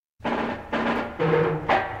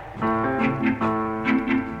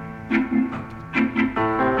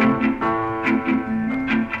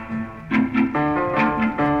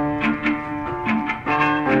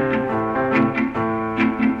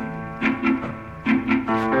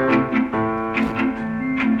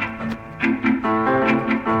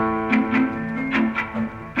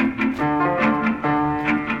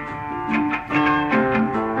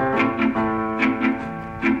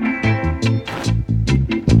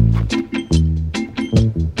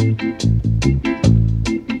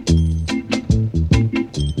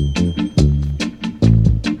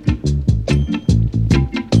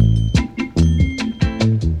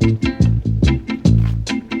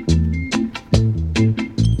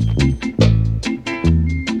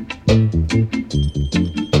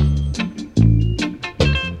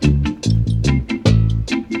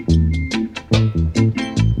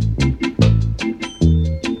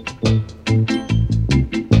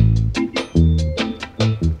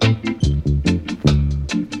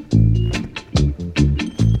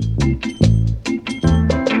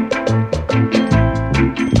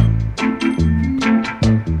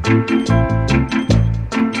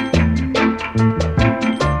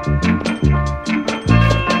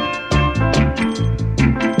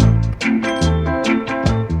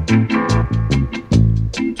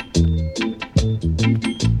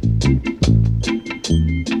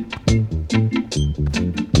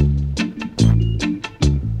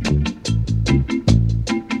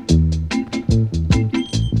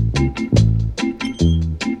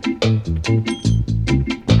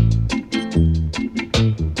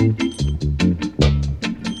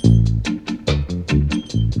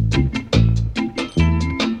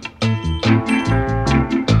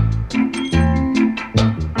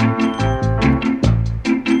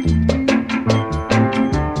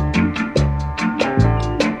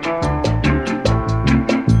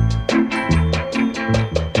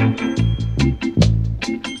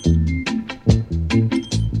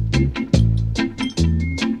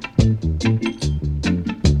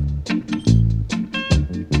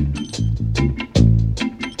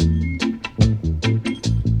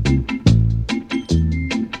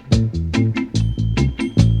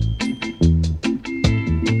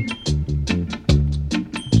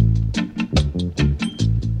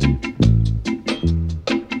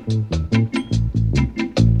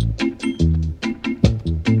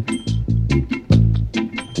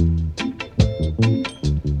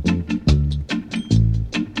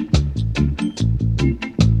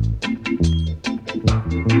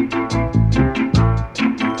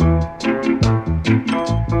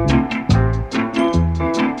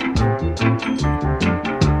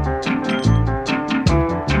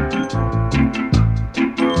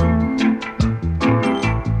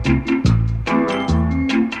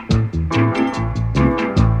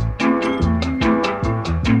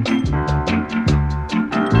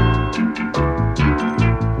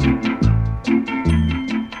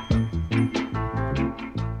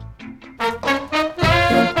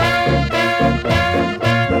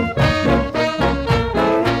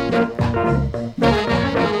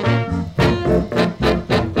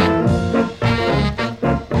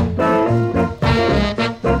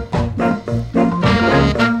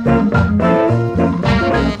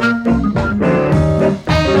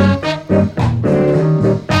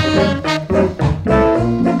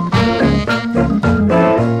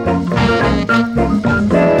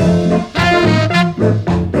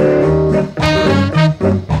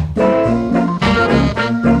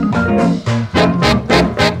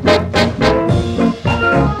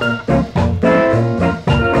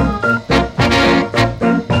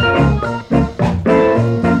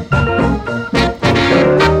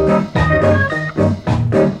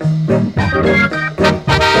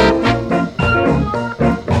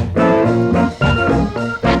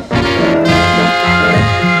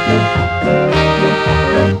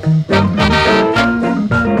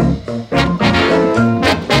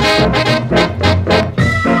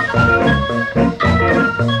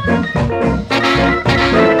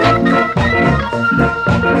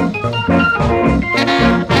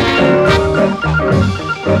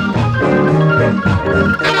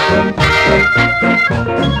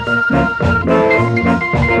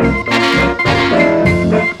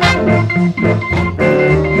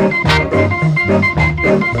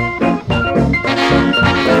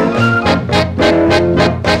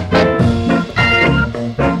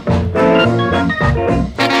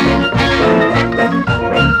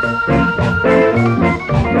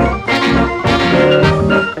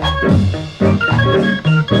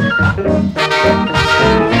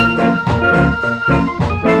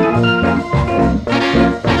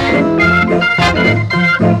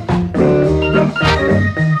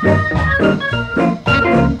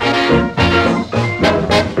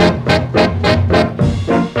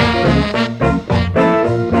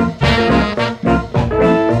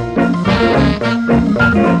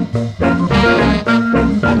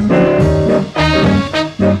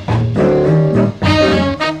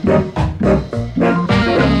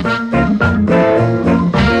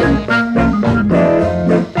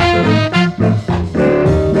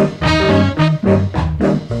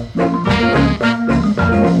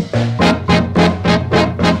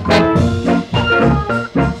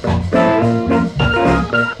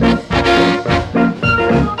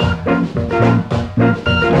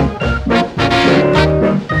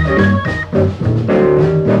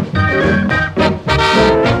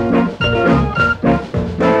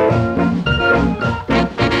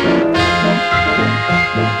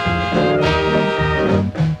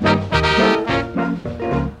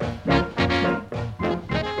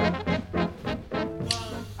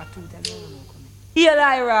Here,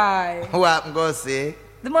 Lyra. What happened, go see?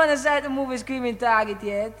 The man inside the movie Screaming Target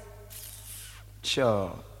yet?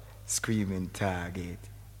 Sure, Screaming Target.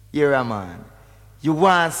 You're a man. You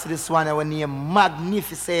want to see this one I name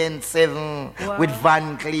Magnificent Seven with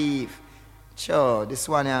Van Cleef. Sure, this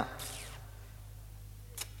one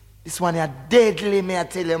here deadly, me I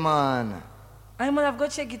tell you, man. I man have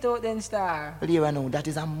got check it out then, star. Well, you know, that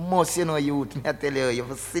is a must, you know, youth. Me I tell you, you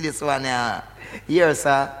have to see this one here. Here,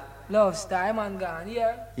 sir. Love star, I man gone,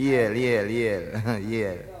 yeah? Yeah.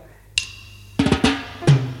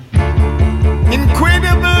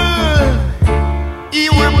 Incredible,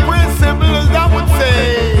 irrepressible, as I would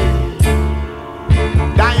say.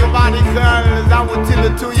 Diabolical, as I would tell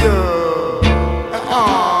it to you.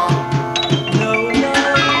 No.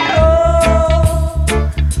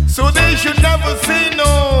 So they should never say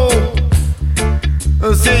no.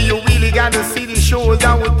 Say you really gotta see the show, as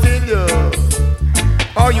I would tell you.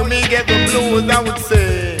 Or you may get the blues, I would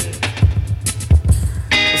say.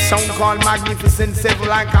 A song called Magnificent Seven,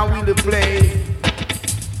 like how we play.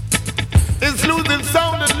 It's losing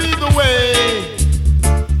sound and lead the way.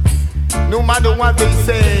 No matter what they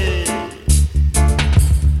say.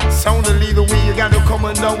 Sound and lead the way. You gotta come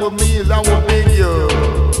on down with me as I will beg you.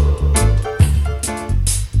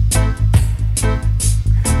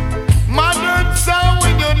 Modern sound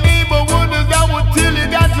in your neighborhood, as I would tell you,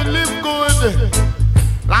 got to live good.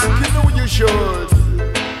 Like you know you should.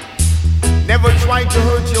 Never try to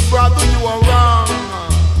hurt your brother, you are wrong.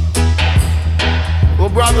 Well,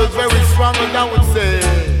 brother's very strong, as I would say.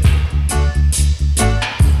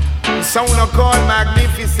 The sound are called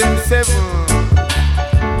Magnificent Seven.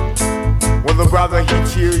 When the brother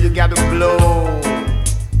hits you, you gotta blow.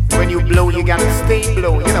 When you blow, you gotta stay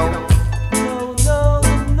blow, you know.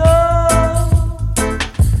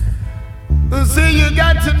 No. See, you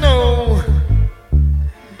got to know.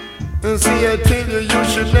 See, I tell you, you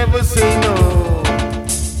should never say no.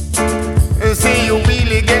 See, you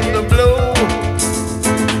really get the blow.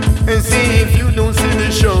 See, if you don't see the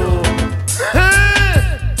show.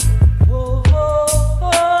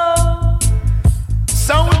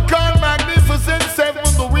 Sound called Magnificent Seven,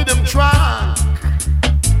 the rhythm track.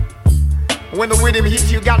 When the rhythm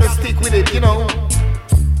hits, you gotta stick with it, you know.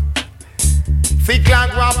 Thick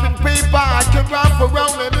like wrapping paper, I can wrap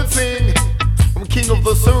around anything. I'm king of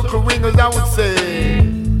the circle ringers, I would say.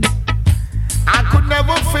 I could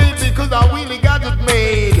never fail because I really got it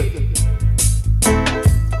made.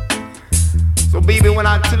 So baby, when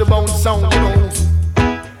I tell about sound, you know,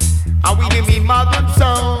 I really mean modern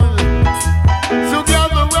sound. So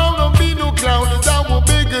gather round and be no clown, as I will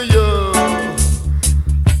beg you.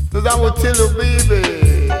 As I will tell you, baby.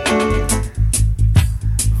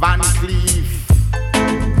 Van Cleef,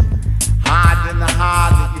 hard and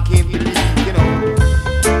hard, you can't believe, you know.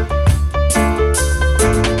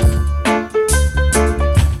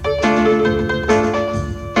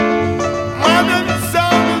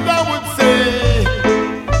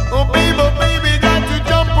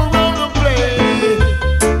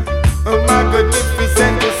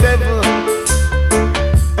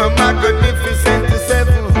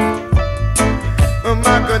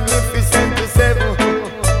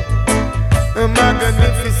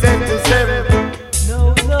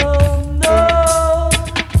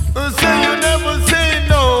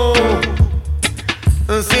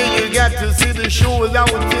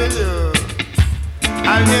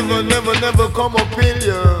 Never come up in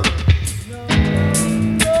you.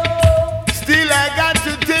 Still I got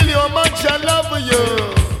to tell you how much I love you.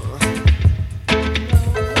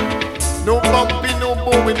 No bumping, no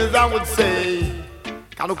booming, as I would say.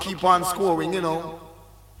 Gotta keep on scoring, you know.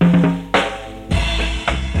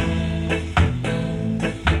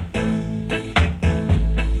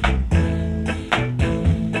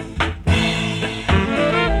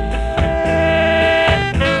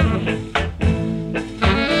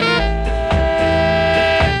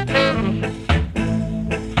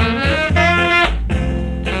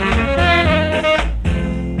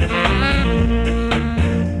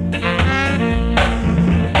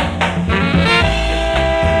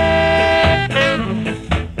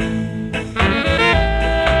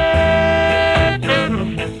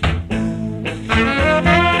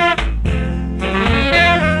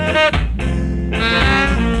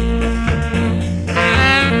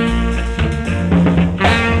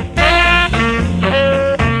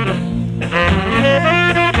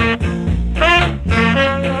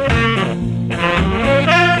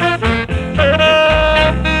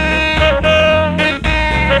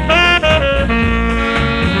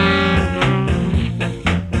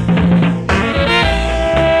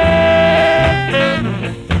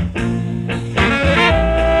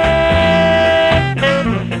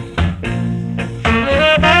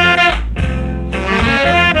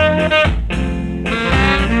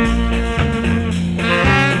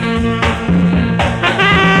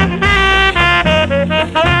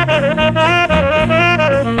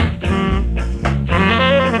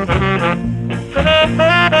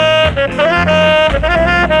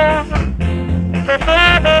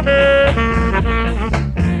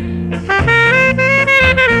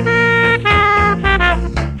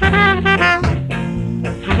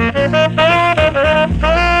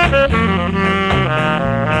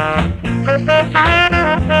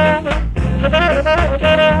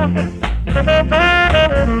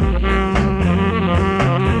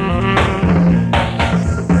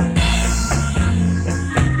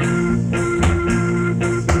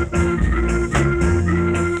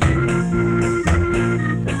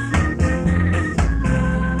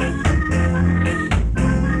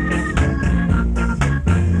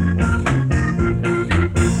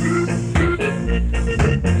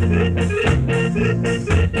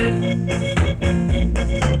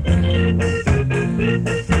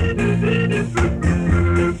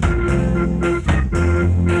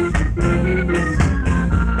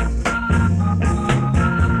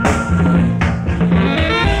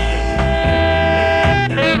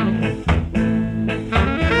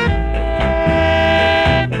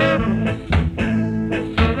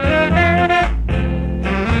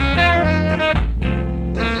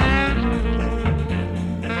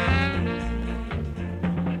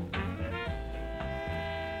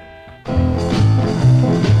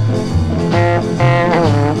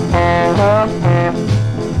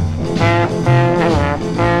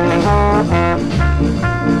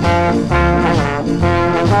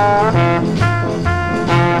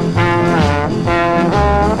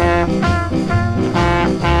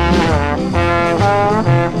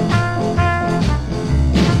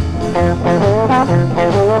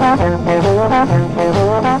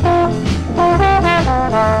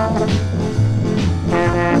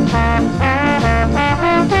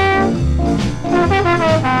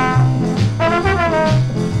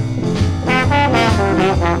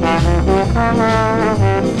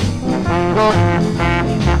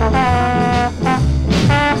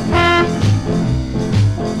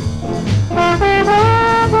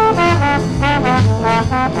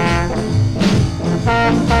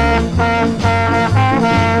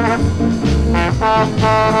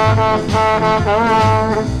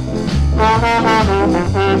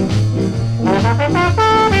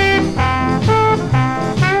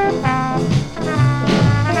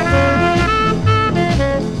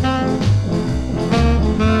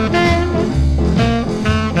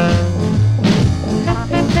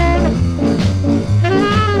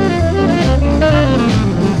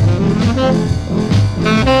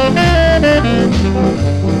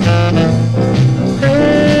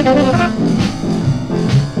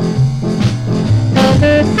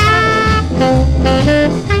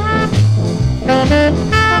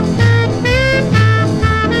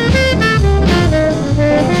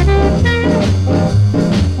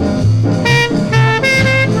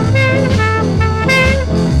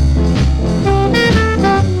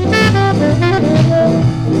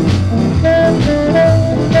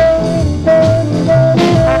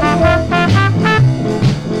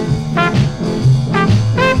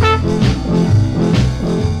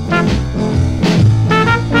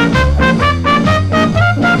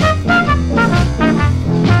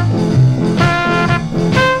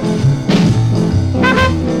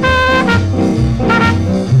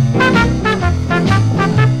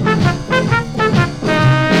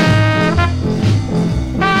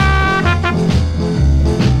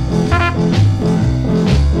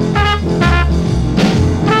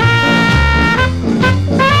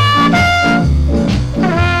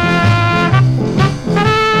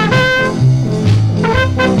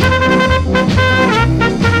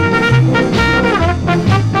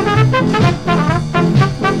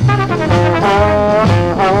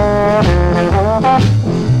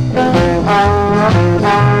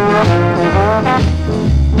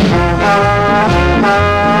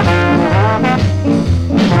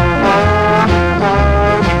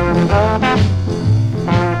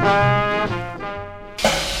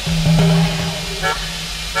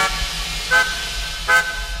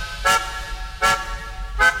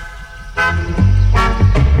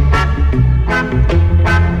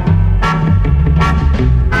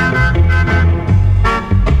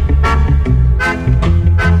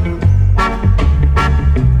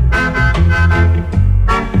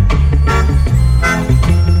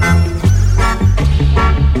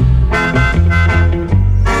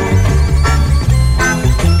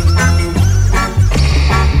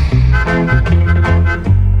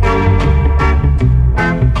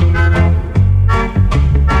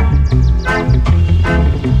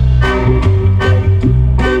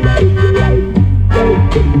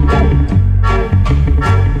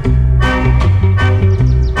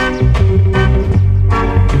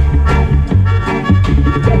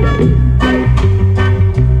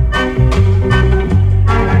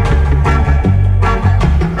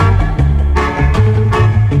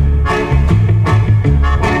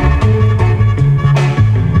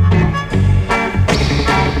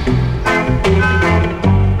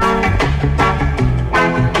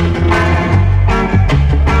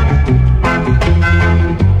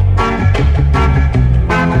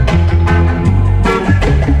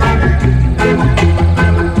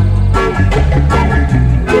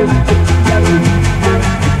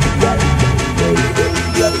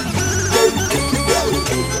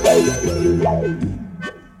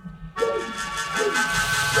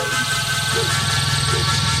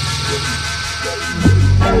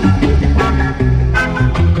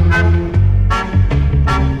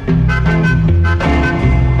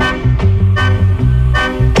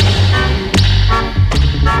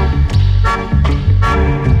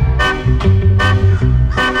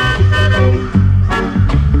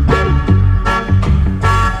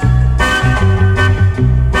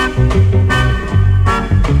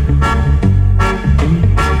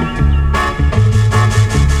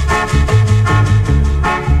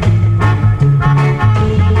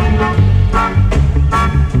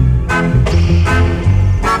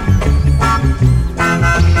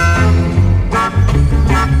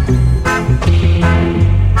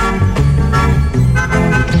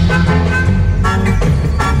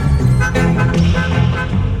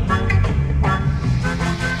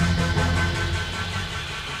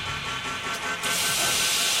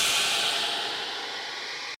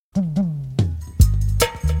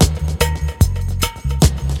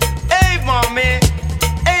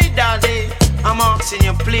 asking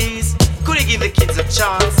you please, could you give the kids a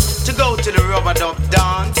chance to go to the rubber dub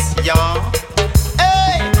dance, yeah?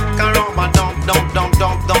 Hey, can rubber dub dub dub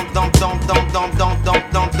dub dub dub dub dub dub dub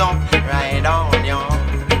dub dub dub right on, yeah.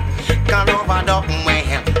 Can rubber dub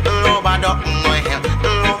well, rubber dub well,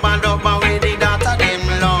 rubber dub with the data them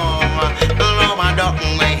long, rubber dub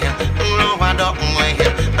well, rubber dub well,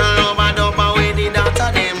 rubber dub with the data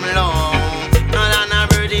them long. And a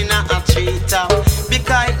bird in a tree top,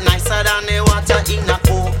 because it nicer than the water in a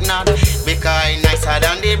coconut, because it nicer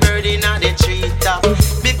than the bird in a the tree top,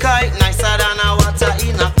 because it nicer than a water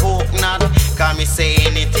in a coconut. Can me say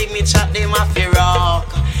anything, me chat them a fi rock.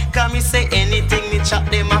 Can me say anything, me chat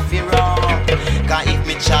them a fi rock. Can if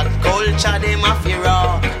me chat culture, them a fi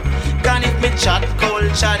rock. Can if me chat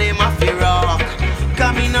culture, them a fi rock.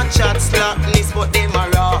 Can me no chat slackness, but them a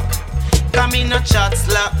rock. Can me no chat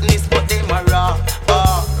slackness, but them a rock.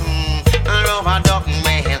 Oh, rubber duck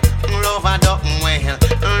well, rubber duck well,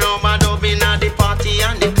 rubber dub inna the party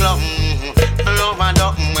and the club. Rubber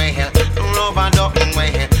duck well, rubber duck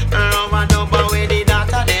well, rubber dub away the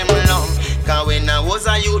data them love. 'Cause when I was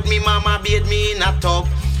a youth, me mama bathed me in a tub.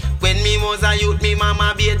 When me was a youth, me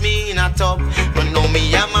mama bathed me in a tub. But now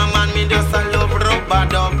me am a man, me just a love rubber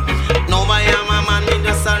dub. Now I am a man, me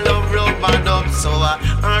just a love rubber dub. So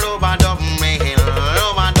rubber dub well,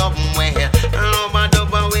 rubber dub well, rubber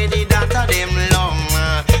dub away the data them love.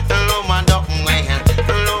 Rubber dub well,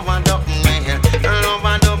 rubber dub well,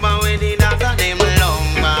 rubber dub away the data them love.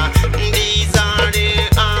 These are the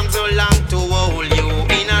arms so long to hold you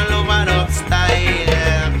in a rubber dub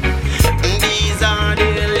style. These are the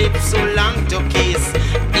lips so long to kiss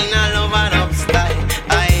in a rubber dub style.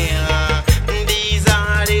 These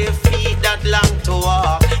are the feet that long to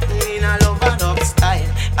walk in a rubber dub style.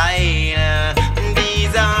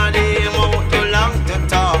 These are the mouth too long to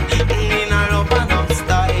talk in a rubber dub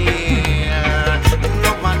style.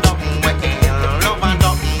 Rubber dub well, rubber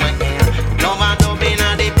dub well, rubber dub inna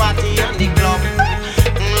the party and the club.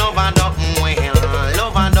 Rubber dub well,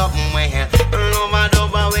 rubber dub well, rubber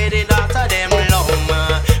dub away the daughter them love.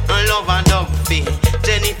 Rubber dub fi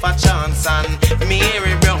Jennifer Johnson,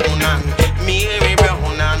 Mary Brown and Mary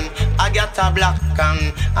Brown and Agatha Black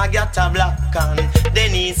and Agatha Black and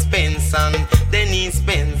Denise Spencer, Denise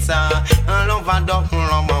Spencer. Rubber dub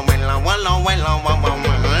rubber well, rubber dub well,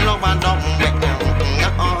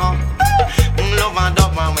 rubber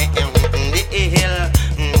dub well, the hill,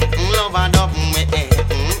 rubber dub well,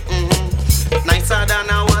 nicer than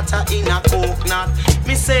a water in a coconut.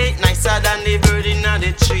 Me say nicer than the bird in a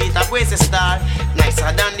the tree top. Where's the star?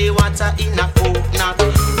 Nicer than the water in a coconut.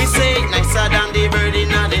 Me say nicer than the bird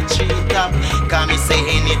in a the tree top. Can me say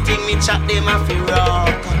anything, me chat them a fi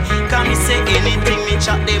rock. Can me say anything, me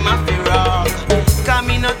chat them a fi rock. Can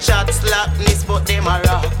me no chat slackness, but them a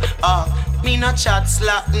rock. Me no chat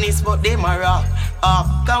slackness, but them a rock.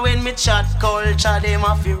 Cause when me chat culture, them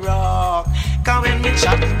a fi rock. Cause when me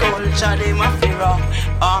chat culture, them a fi rock.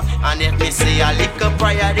 And if me say a little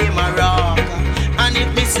prayer, them a rock. And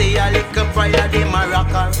if me say a little prayer, them a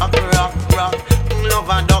rock, rock. Love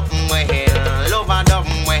a dub well, love a dub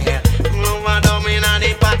well, love a dub inna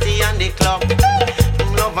the party and the club.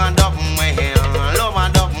 Love a dub well, love a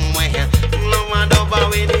dub well, love a dub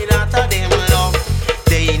away the data them love.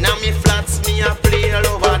 They inna me flats, me a play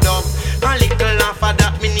love a dub. A little laugh of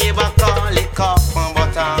that me neighbor call it cup,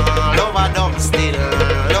 but love a dub still,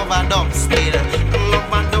 love a dub still,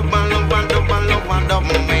 love a dub, love a dub, love a dub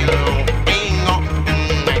well.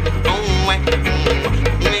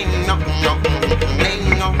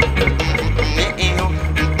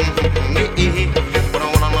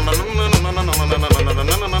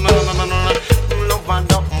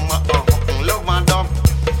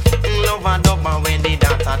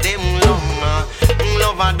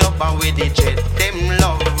 With the jet, them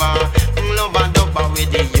love. Love a dub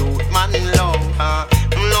with the youth man love.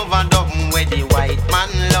 Love a dub with the white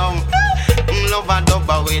man love. Love a dub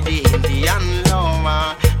with the Indian love.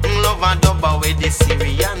 Love a dub with the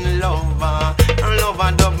Syrian love. Love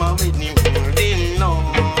a dub with the Muslim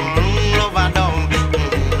love. Love a dub,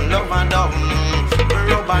 love a dub,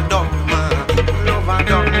 love a dub, love a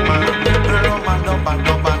dub,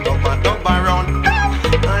 love a dub around.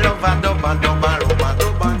 Love a dub,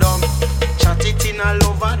 chat it in a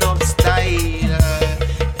love a dub style.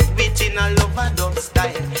 Beat in a love a dub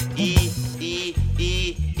style.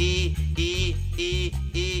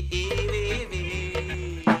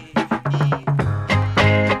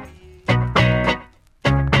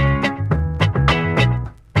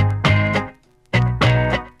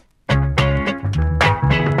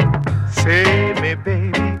 Save me,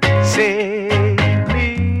 baby, save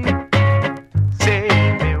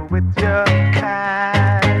me with your kind.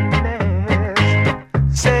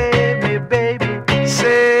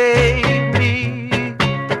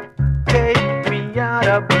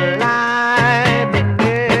 of blindness.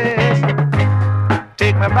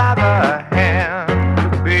 Take me by the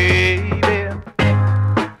hand, baby.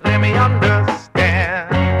 Let me understand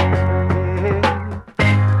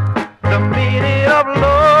the meaning of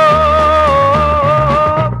love.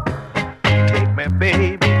 Take me,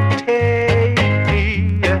 baby,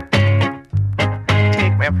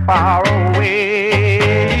 take me far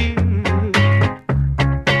away.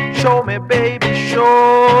 Show me, baby, show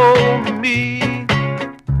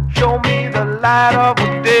me the light of the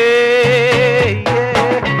day.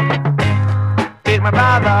 Yeah. Take me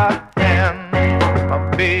by the hand, my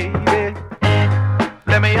baby.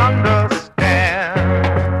 Let me understand,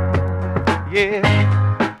 yeah,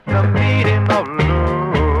 the meaning of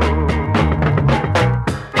love.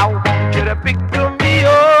 I want you to pick me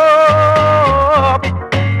up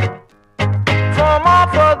from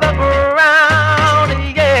off of the ground,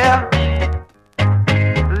 yeah.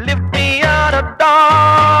 Lift me out of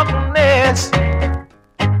darkness,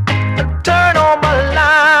 turn on my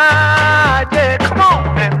light, yeah. Come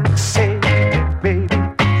on and save me, baby,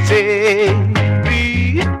 save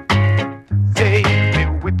me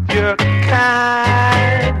with your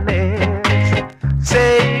kindness.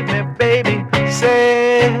 Save me, baby,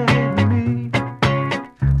 save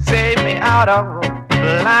me out of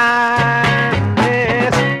blindness.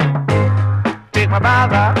 Take me by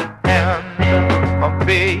the hand, my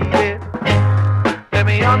baby. Let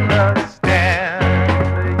me understand,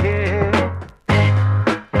 yeah,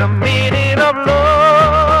 the meaning of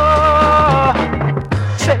love.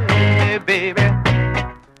 Save me, baby.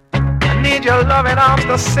 I need your loving arms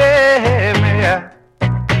to save me.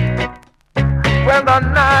 When the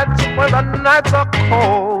nights are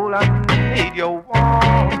cold, I need your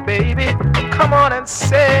warmth, baby. Come on and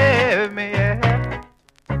save me, yeah.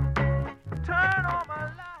 Turn on my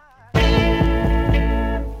light.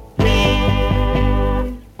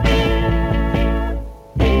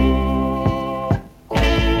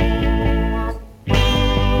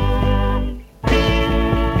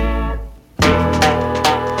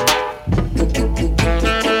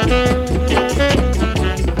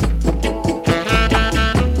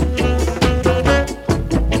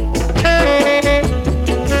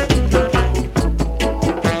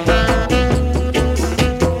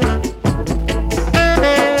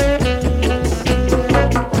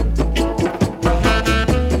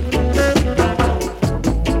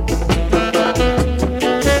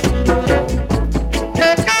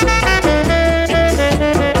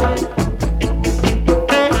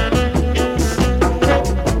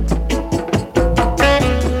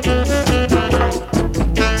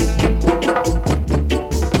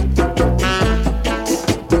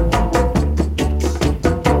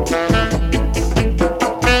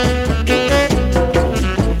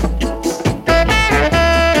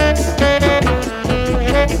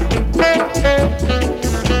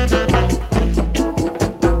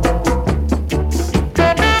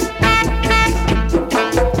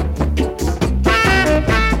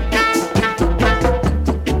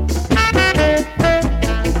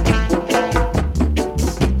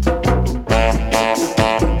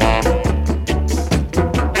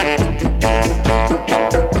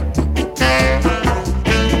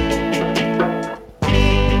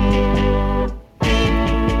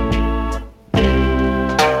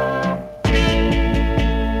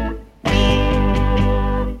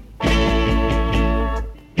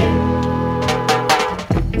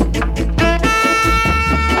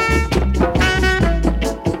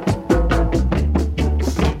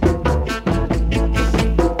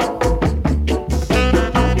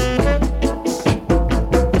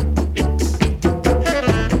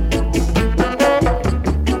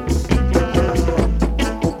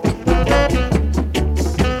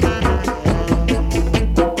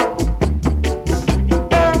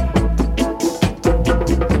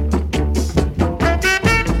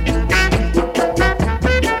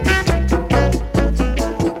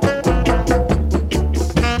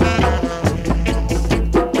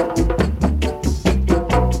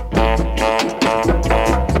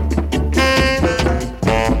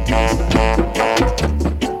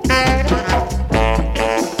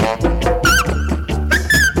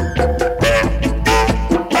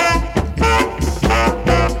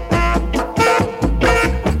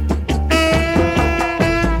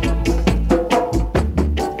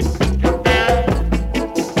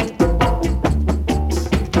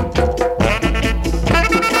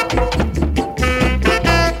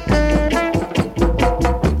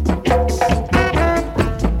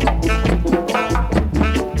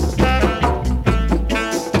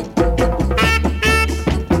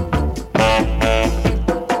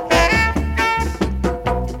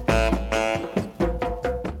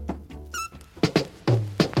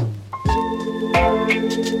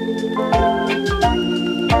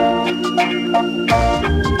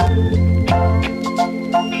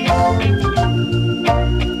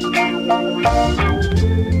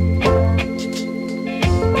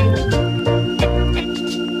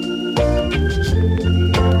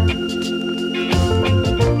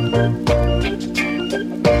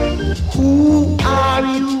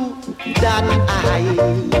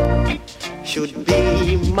 should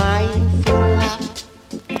be mindful of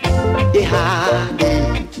the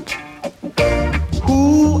honey.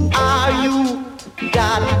 Who are you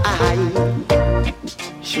that I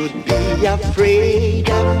should be afraid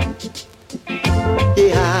of the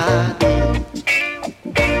honey?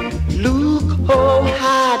 Look how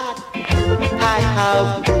hard I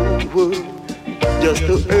have to work just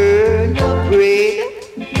to earn a bread.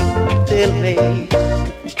 Tell me,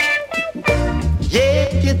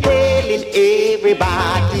 yet you're telling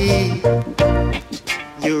everybody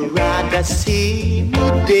you'd rather see me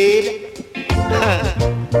dead.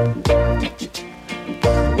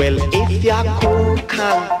 Well, if you're cool,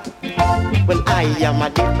 calm, well, I am a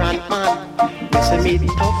different man. Listen me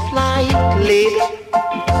tough like lead,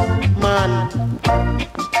 man.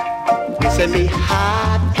 Listen me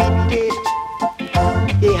hard-headed,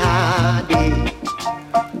 hardy.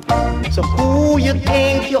 So who you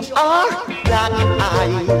think you are that I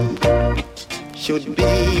should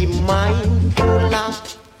be mindful of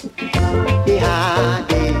the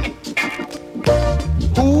hardy?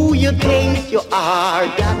 Who you think you are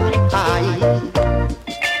that I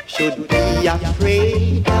should be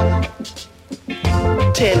afraid of?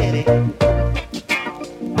 Tell me,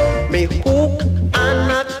 me hook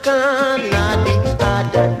and a corner the other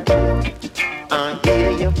day. I hear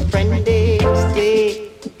your friend they say,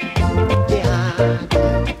 yeah,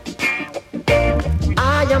 I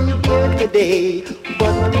am here today,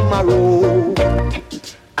 but tomorrow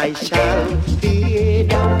I shall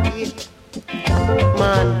fade away.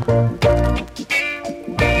 Man,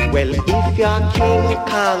 well, if you're King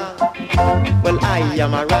Kong, well, I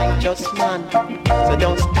am a righteous man, so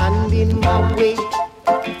don't stand in my way,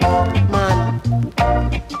 man.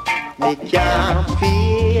 Me can't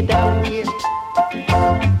fade away,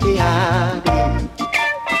 yeah.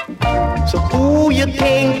 So who you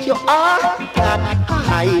think you are that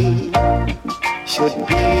I should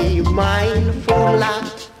be mindful of?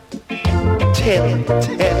 Tell me.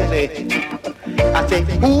 I say,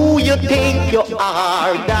 who you think you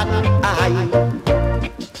are that I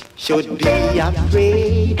should be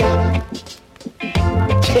afraid of?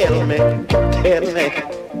 Tell me.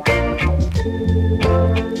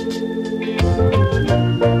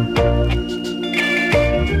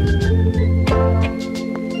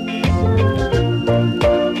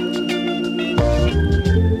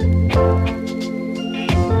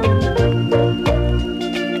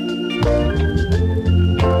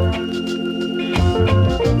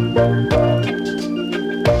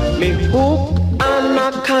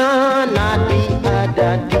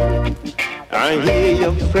 I hear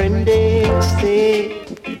your friend say,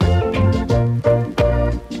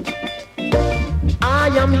 I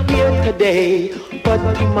am here today, but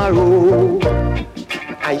tomorrow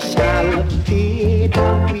I shall fade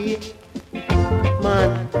away,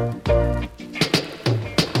 man.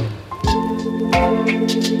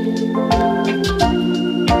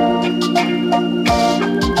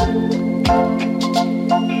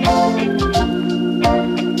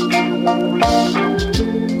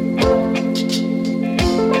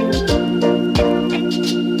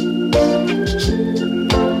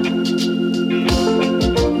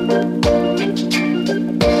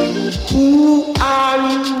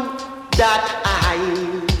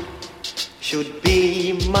 Should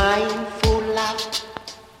be mindful of.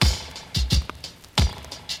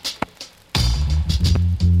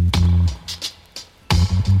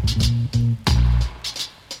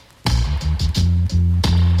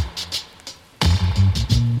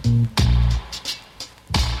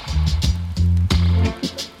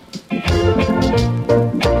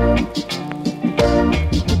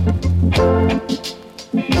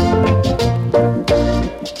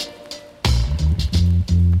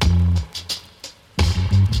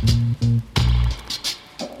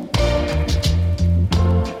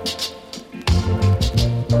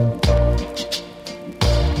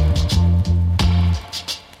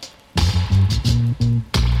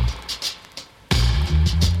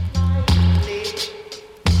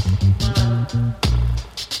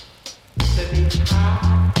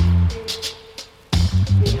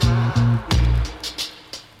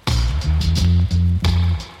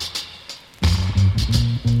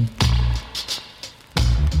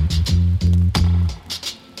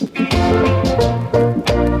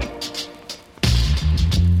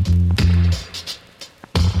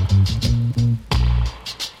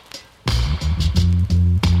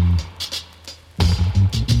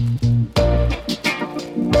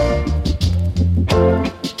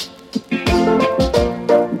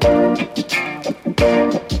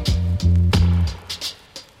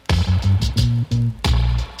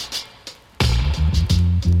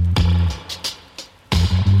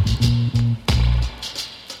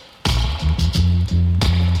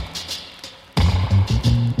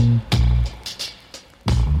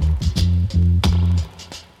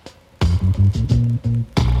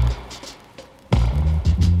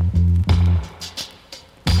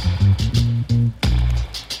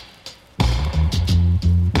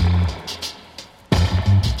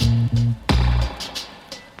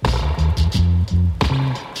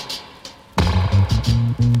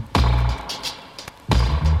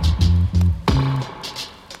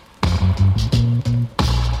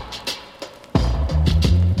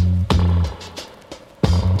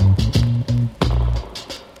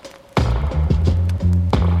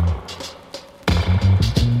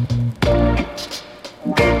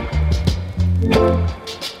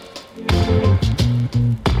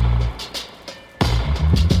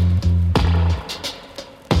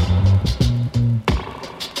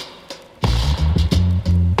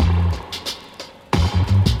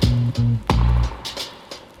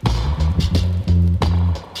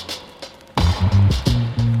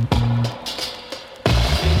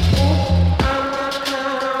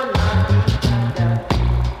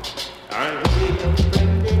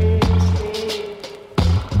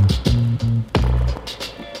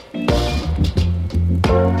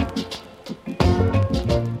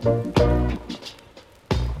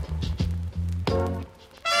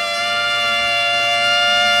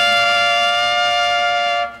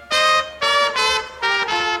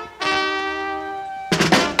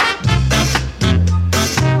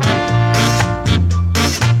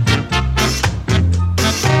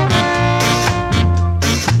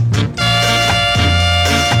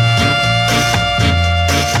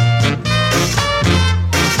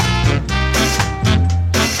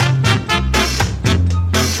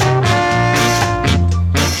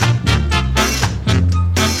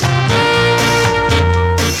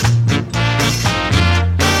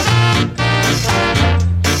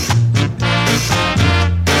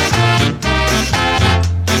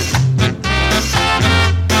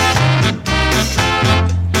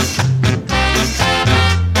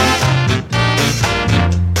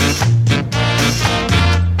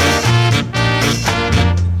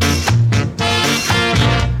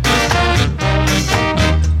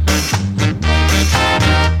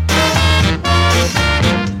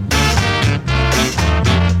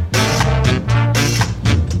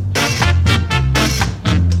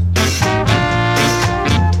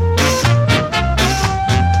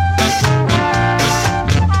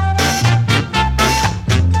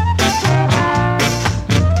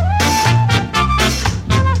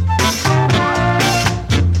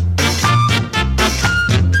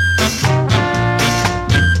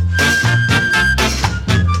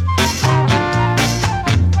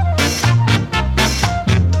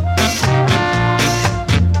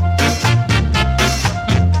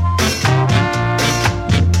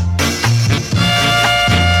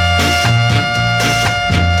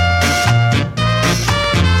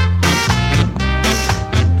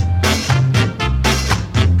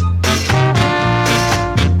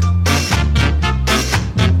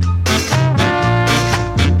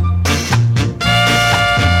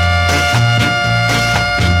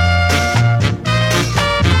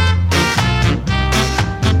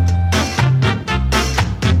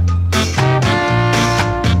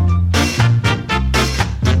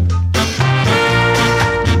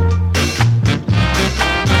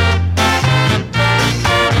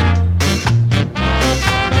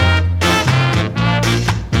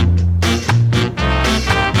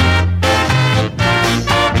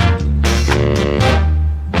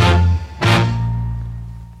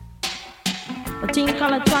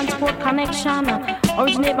 connection.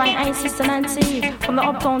 Originate by I, Sister Nancy, from the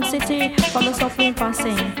uptown city, from the suffering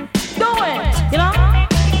passing. Do it, you know?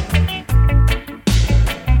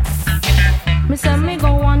 Me say me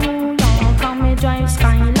go a New York and me drive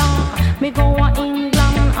Skylark. Me go a England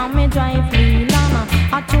and me drive Leland.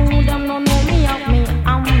 I told them no know me have me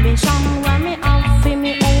ambition. When me have for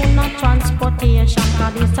me own a transportation.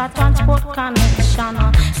 Cause it's a transport connection.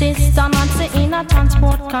 Sister Nancy in a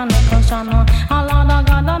transport connection. And Lord of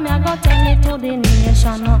God, me I go tell it to the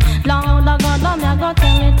nation. Lord of God, me I go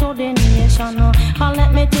tell it to the nation. And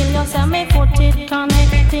let me tell you, say me foot it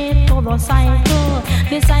connected to the cycle.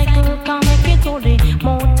 The cycle connect it to the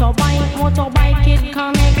motorbike. Motorbike it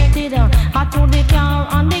connected. To the car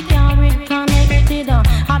and the car it connected.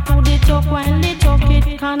 To the truck when the truck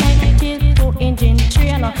it connected to engine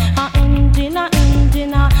trailer. Engine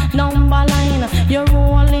number line. You're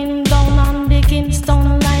rolling down on the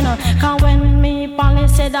Kingston line. Cause when me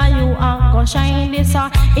police said that you are go shine this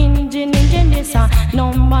engine this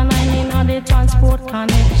number 9 in the transport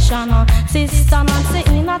connection. Sister Nancy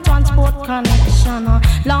in a transport connection.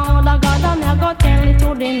 Lord of God, me go tell it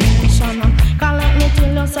to the nation. Cause let me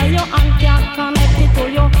tell you, say your aunt can't connect it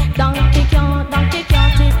to your donkey can't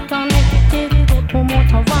it connected to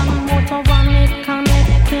motor van it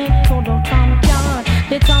connected to the tram car.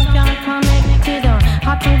 The tram car connected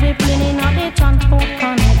to the plane in the transport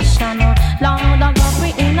connection. Lord of God, we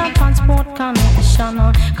in a transport connection.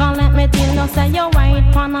 Cause let me tell you, say you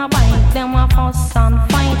ride on a bike, them a fuss and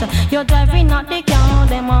fight. You driving at the car,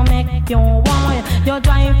 them a make you wild. You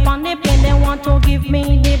drive on the plane, they want to give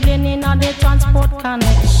me the plane in the transport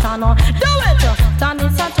connection. Do it, that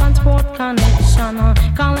is a transport connection.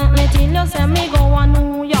 Cause let me tell you, say me go a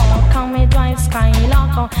New York and me drive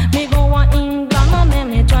Skylark. Me go a England and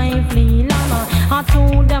then me drive Leland. I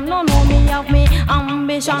told them no know me have me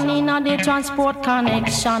ambition in the transport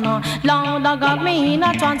connection. Lord of God, me in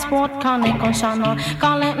a transport connection.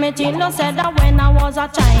 Cause let me tell you, said that when I was a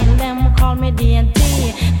child, them call me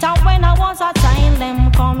DNT. That when I was a child,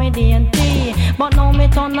 them call me DNT. But now me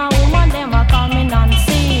turn a woman, them a call me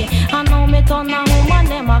Nancy. And now me turn a woman,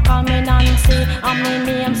 them a call me Nancy. And me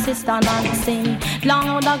name Sister Nancy.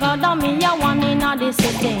 Lord of God, and me a one in the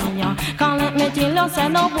city. Cause let me tell you, say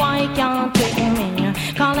no boy can't take me.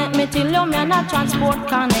 Cause let me tell you, me in a transport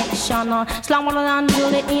connection. Slam and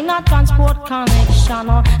Julie in a transport connection.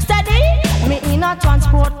 Steady, me in a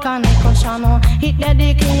transport connection. It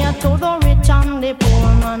dedicated to the rich and the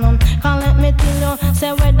poor man. Cause let me tell you,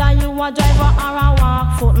 say whether you a driver or a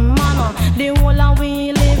walk foot man, the whole of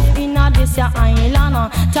we live in a this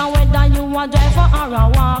island. So whether you a driver or a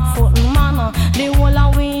walk foot man, the whole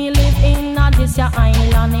of we live in a this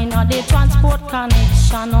island in a the transport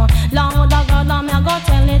connection. Lord of God, me go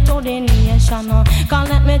tell it to the nation. Cause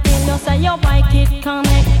let me tell you, say your bike it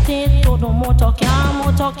connected to the motor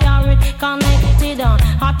car it connected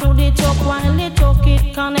to the truck while the truck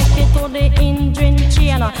it connected to the engine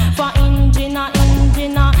trailer. For engine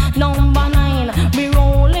number 9, be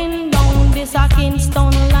rolling down this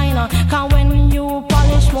Kingston line. Cause when you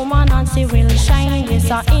polish woman and she will shine. This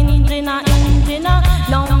engine number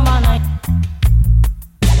 9.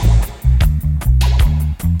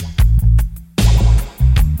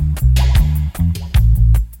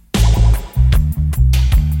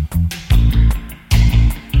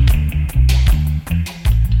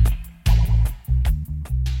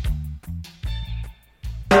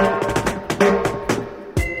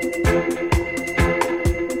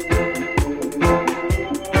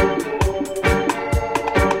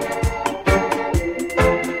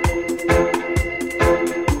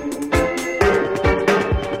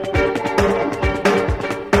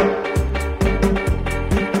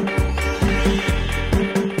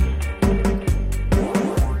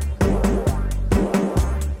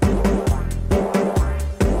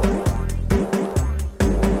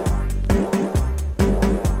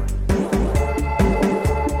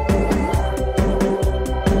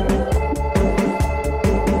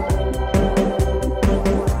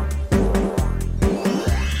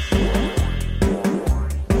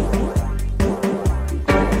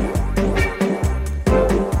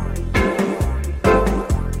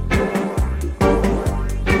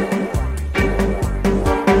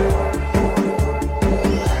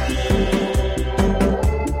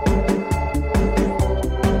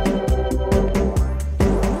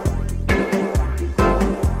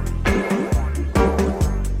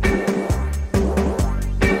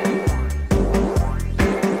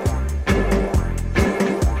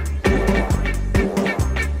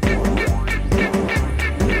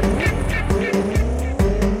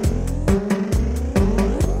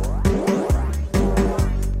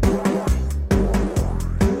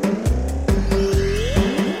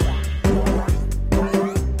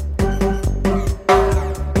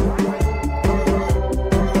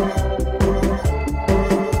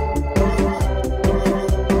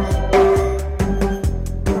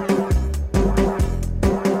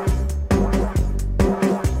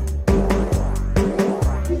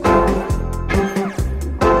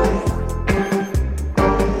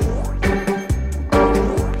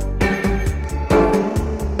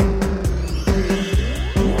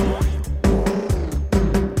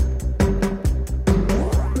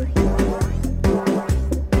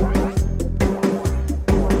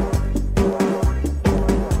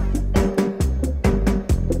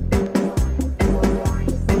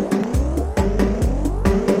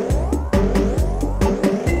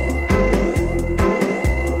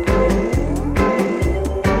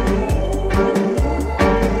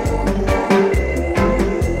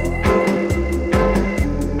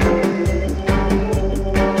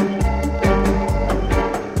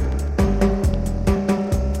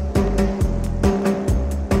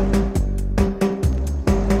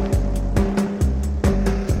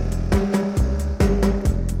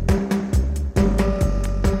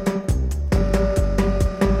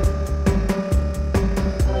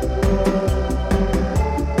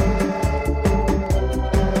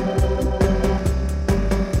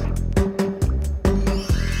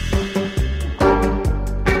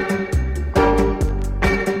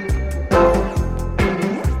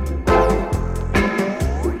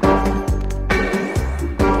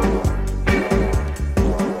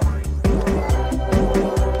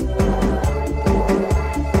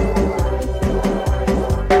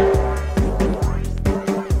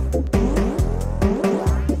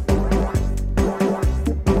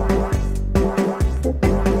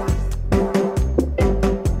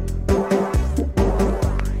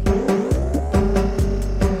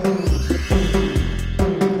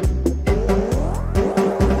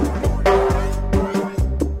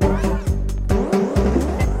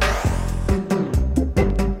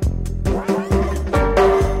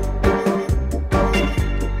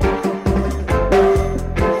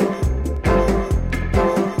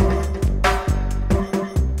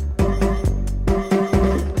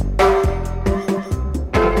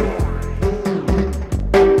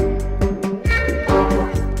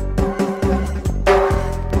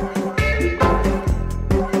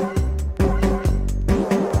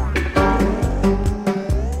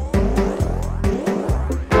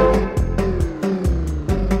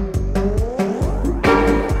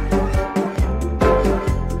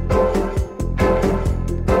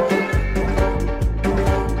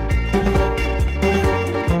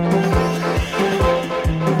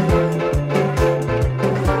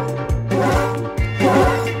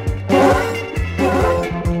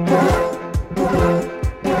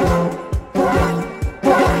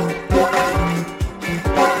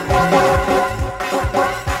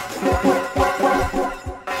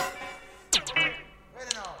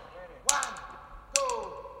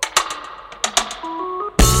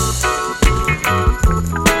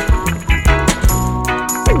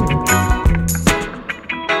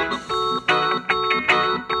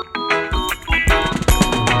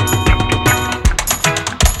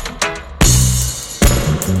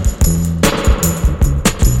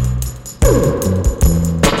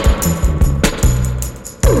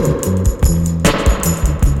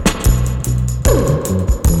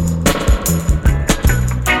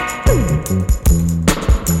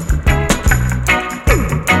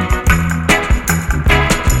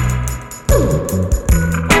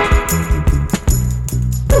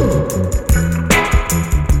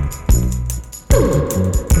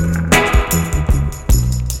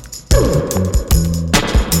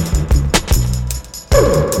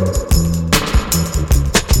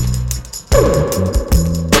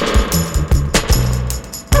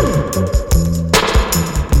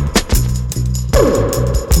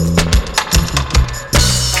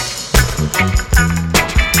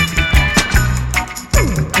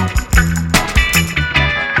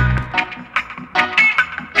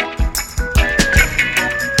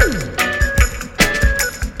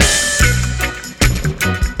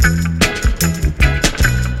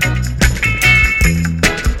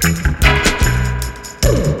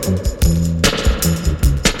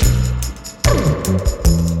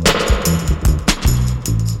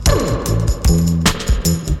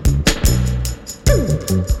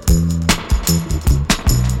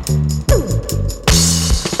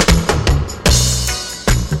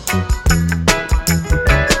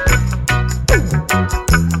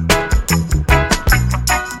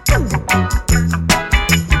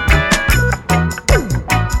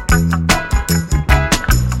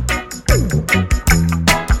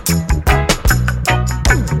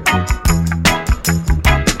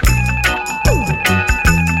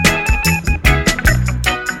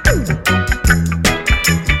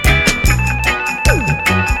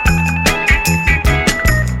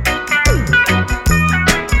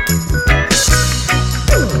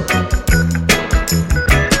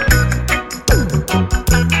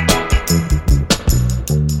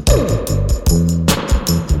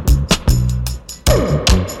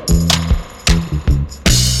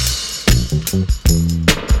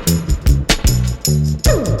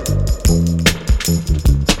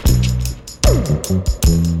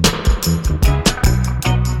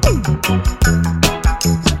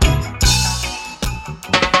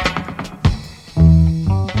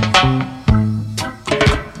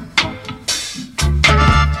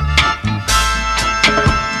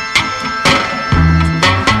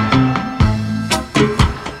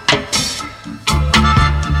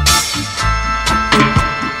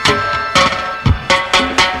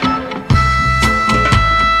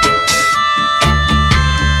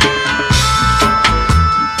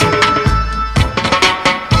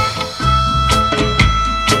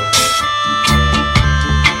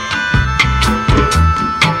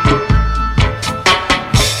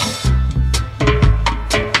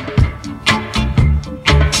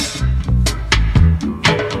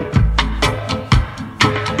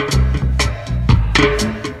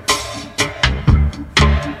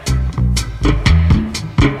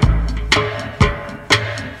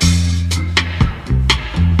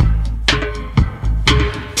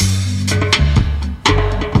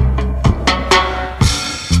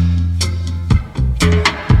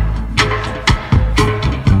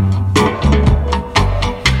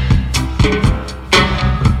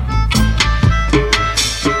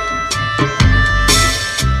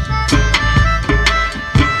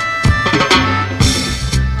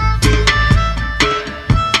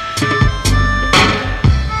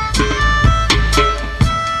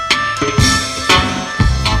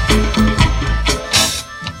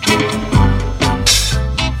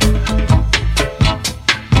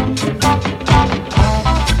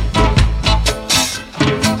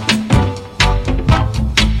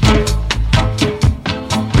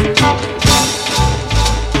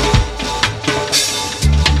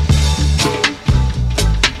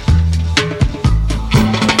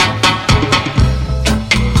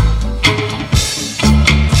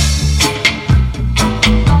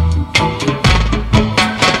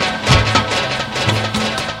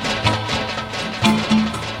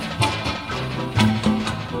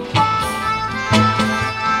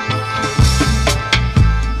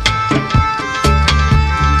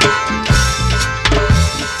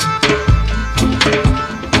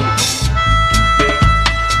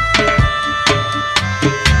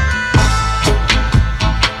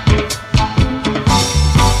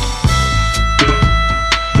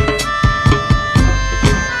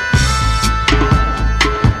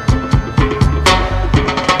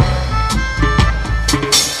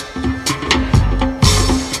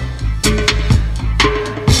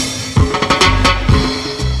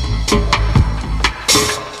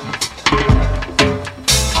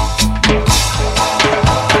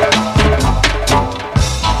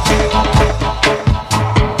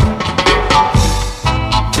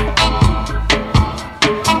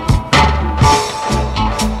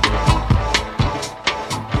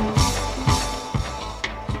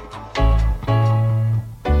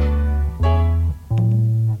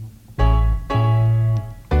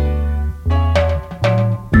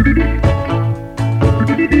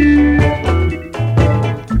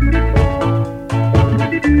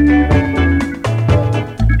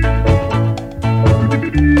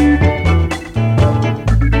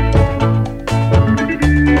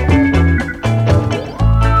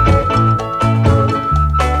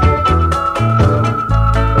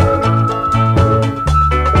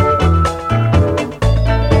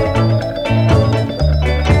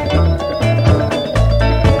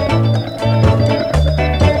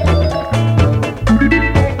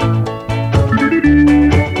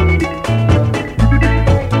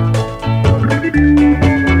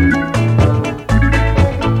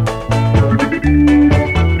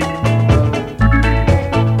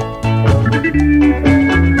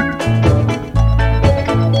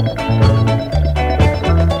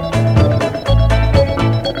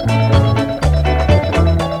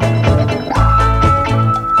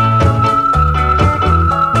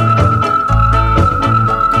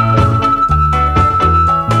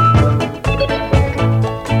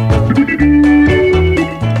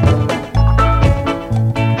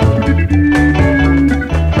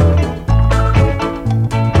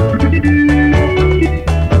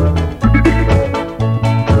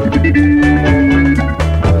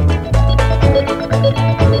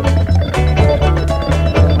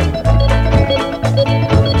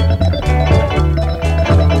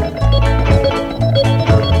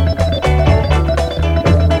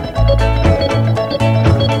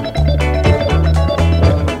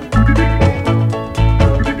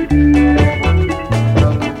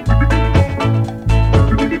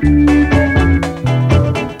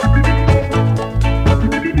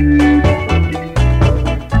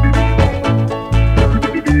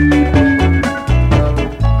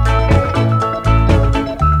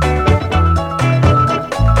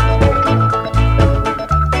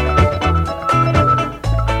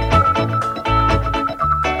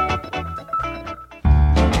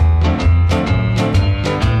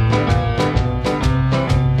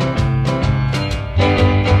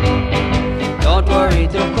 worry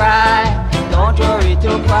to cry. Don't worry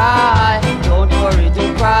to cry. Don't worry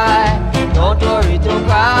to cry. Don't worry to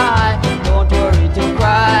cry. Don't worry to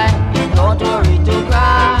cry. Don't worry to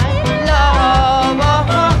cry. Love.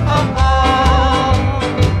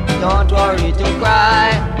 Don't worry to cry.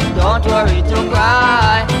 Don't worry to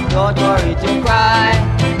cry. Don't worry to cry.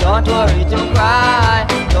 Don't worry to cry.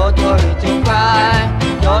 Don't worry to cry.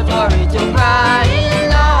 Don't worry to cry.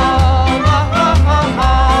 Love.